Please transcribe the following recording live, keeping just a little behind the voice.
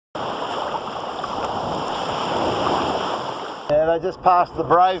they just passed the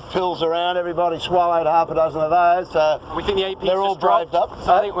Brave pills around. Everybody swallowed half a dozen of those. So we think the AP they're all braved up.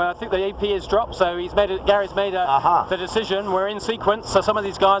 So I think the AP is dropped. So Gary's made the decision. We're in sequence. So some of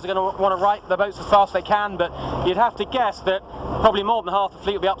these guys are going to want to right the boats as fast as they can. But you'd have to guess that probably more than half the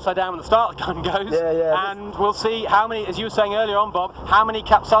fleet will be upside down when the start gun goes. Yeah. And we'll see how many, as you were saying earlier on, Bob, how many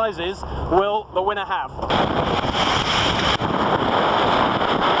capsizes will the winner have?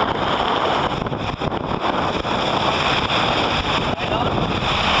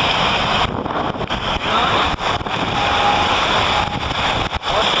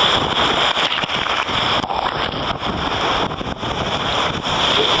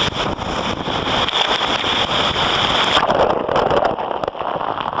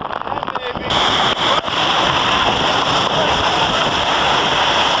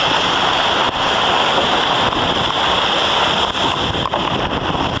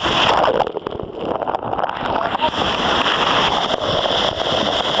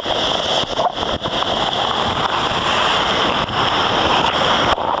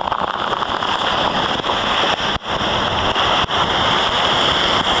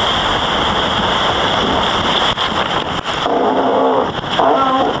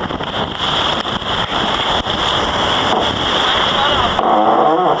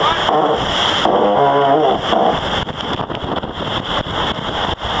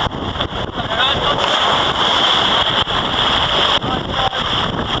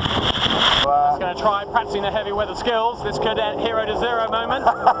 Practicing the heavy weather skills. This could end 0 to 0 moment.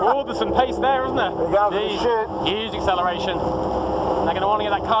 Oh, there's some pace there, isn't there? Huge acceleration. They're going to want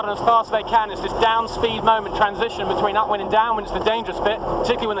to get that card on as fast as they can. It's this down speed moment transition between upwind and downwind. It's the dangerous bit,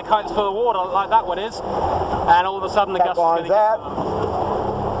 particularly when the kite's full of water like that one is. And all of a sudden the gust is going to get...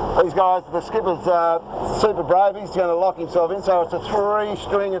 These guys, the skipper's super brave. He's going to lock himself in, so it's a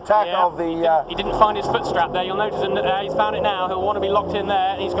three-string attack of the... He didn't find his foot strap there. You'll notice he's found it now. He'll want to be locked in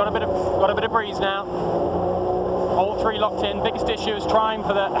there. He's got a bit of breeze now. All three locked in. Biggest issue is trying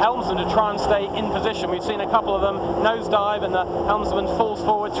for the helmsman to try and stay in position. We've seen a couple of them nosedive, and the helmsman falls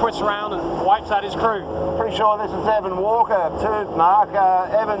forward, twists around, and wipes out his crew. Pretty sure this is Evan Walker too, Mark.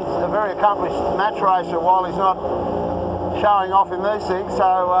 Evan's a very accomplished match racer while he's not showing off in these things, so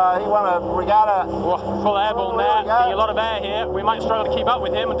he won a regatta. Full airball there, getting a lot of air here. We might struggle to keep up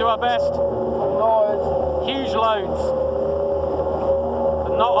with him and do our best. Huge loads.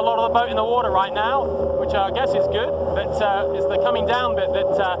 But not a lot of the boat in the water right now, which I guess is good, but it's the coming down bit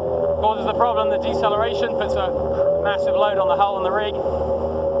that causes the problem. The deceleration puts a massive load on the hull and the rig.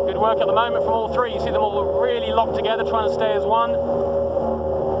 Good work at the moment from all three. You see them all really locked together, trying to stay as one.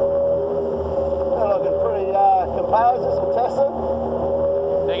 Composers and tested.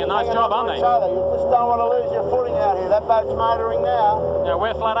 Doing a nice job, aren't they? You just don't want to lose your footing out here. That boat's motoring now. Yeah,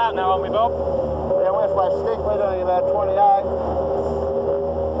 we're flat out now, aren't we, Bob? Yeah, we're flat stick. We're doing about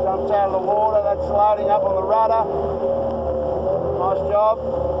 28. Jumps out of the water. That's loading up on the rudder. Nice job.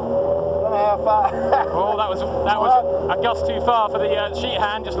 Don't know how far. Oh, that was a gust too far for the sheet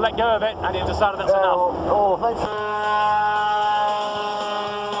hand. Just let go of it, and it decided that's enough. Oh, thanks.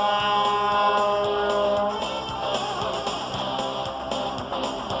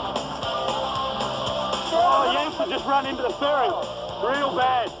 Just run into the ferry, real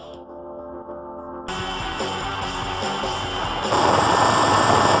bad.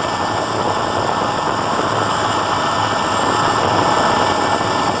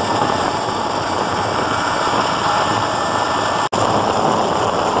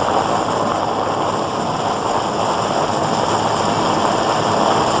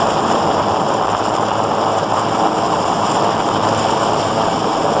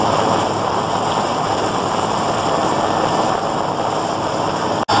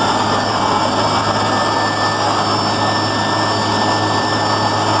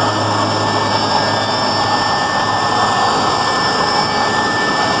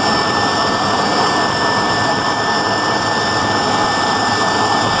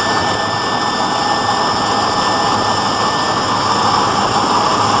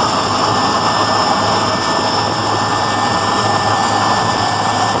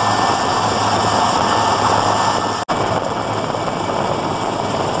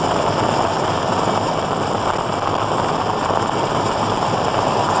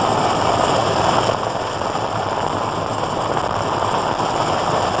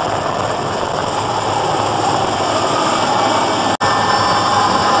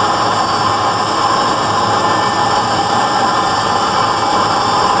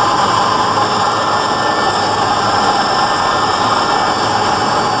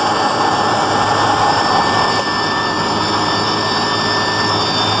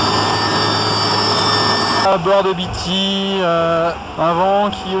 à bord de BT, un vent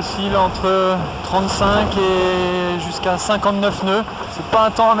qui oscille entre 35 et jusqu'à 59 nœuds. C'est pas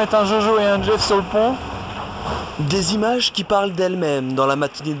un temps à mettre un Jojo et un Jeff sur le pont. Des images qui parlent d'elles-mêmes. Dans la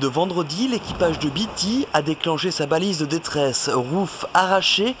matinée de vendredi, l'équipage de BT a déclenché sa balise de détresse, roof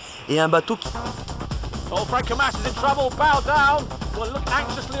arraché et un bateau qui... Oh, Frank Camas is in trouble, bow down. We'll look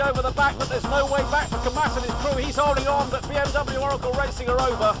anxiously over the back, but there's no way back for Camas and his crew. He's holding on, but BMW Oracle Racing are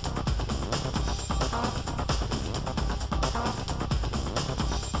over.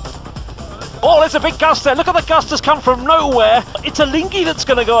 Oh, there's a big gust there. Look at the gust has come from nowhere. It's a Lingy that's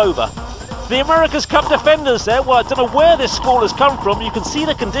going to go over. The America's Cup defenders there, well, I don't know where this squall has come from. You can see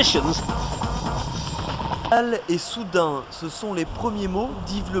the conditions. Et soudain, ce sont les premiers mots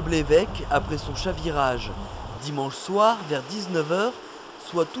d'Yves Le Blévec après son chavirage. Dimanche soir, vers 19 h,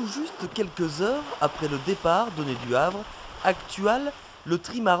 soit tout juste quelques heures après le départ donné du Havre, Actual, le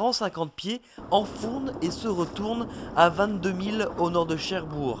trimaran 50 pieds, enfourne et se retourne à 22 000 au nord de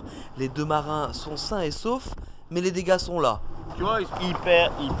Cherbourg. Les deux marins sont sains et saufs, mais les dégâts sont là. Tu vois,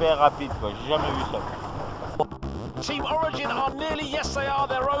 hyper rapide, quoi. J'ai jamais vu ça. Team Origin are nearly, yes they are,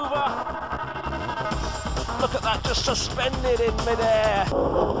 they're over. Look at that, just suspended in midair.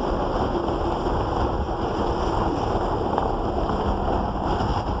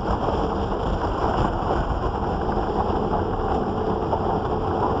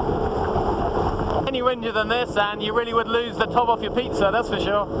 Any windier than this and you really would lose the top off your pizza, that's for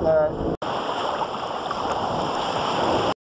sure.